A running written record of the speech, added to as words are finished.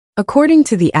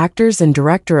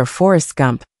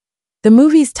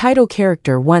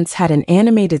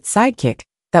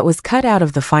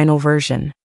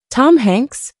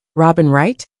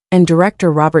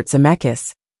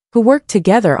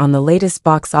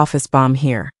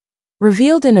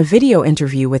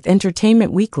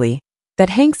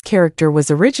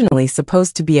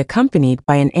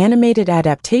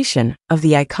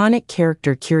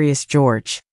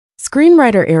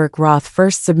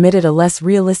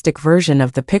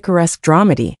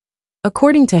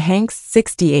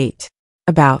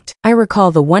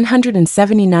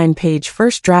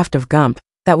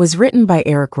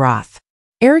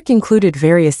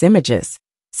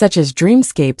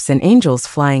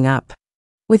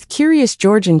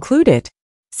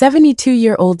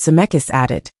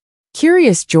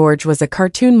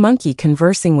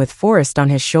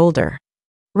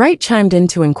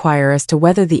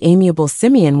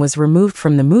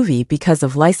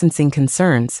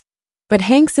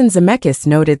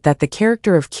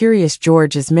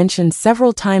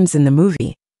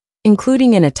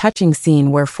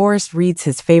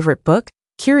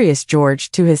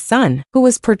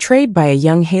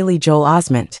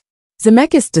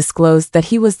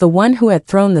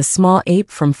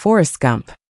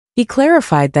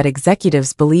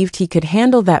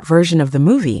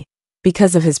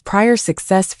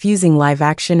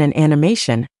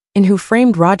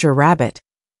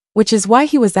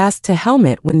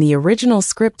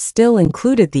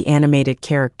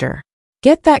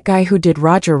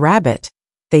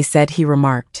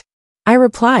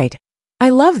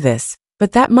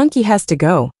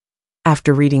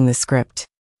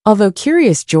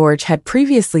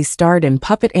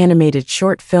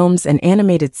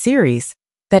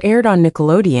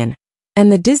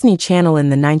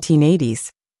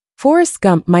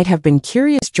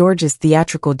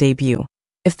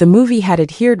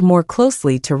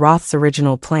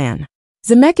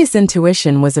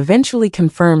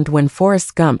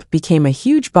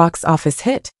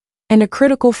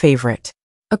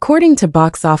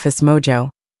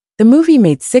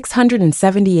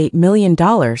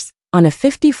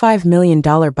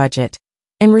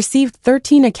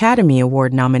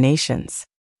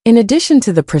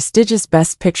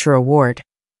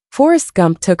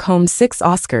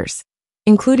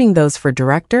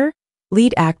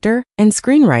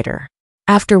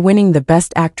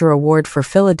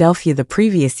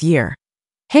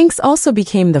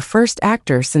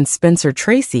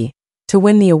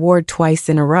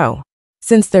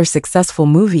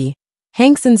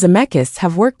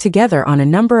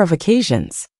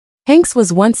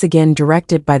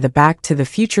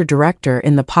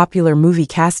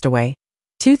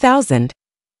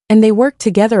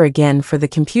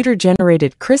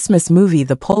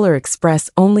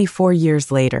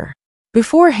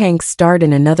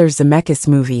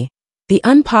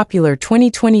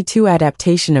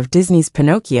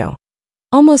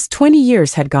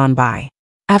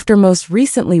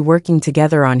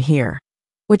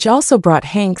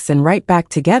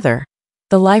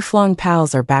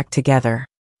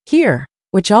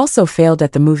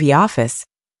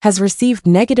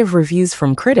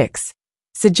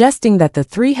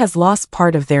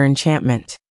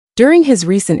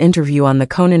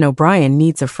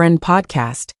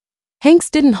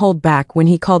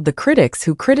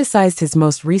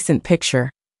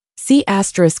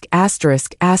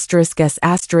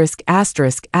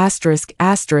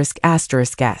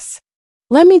asterisk S.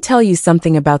 Let me tell you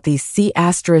something about these C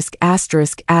asterisk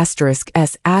asterisk asterisk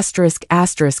S asterisk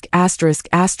asterisk asterisk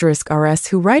asterisk RS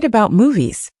who write about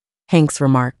movies, Hanks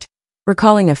remarked,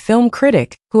 recalling a film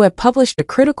critic who had published a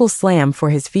critical slam for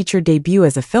his feature debut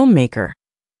as a filmmaker.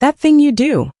 That Thing You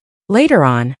Do. Later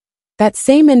on, that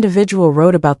same individual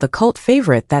wrote about the cult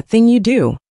favorite That Thing You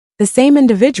Do. The same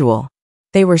individual.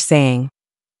 They were saying,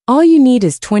 all you need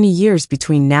is 20 years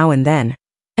between now and then,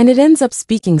 and it ends up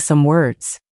speaking some words.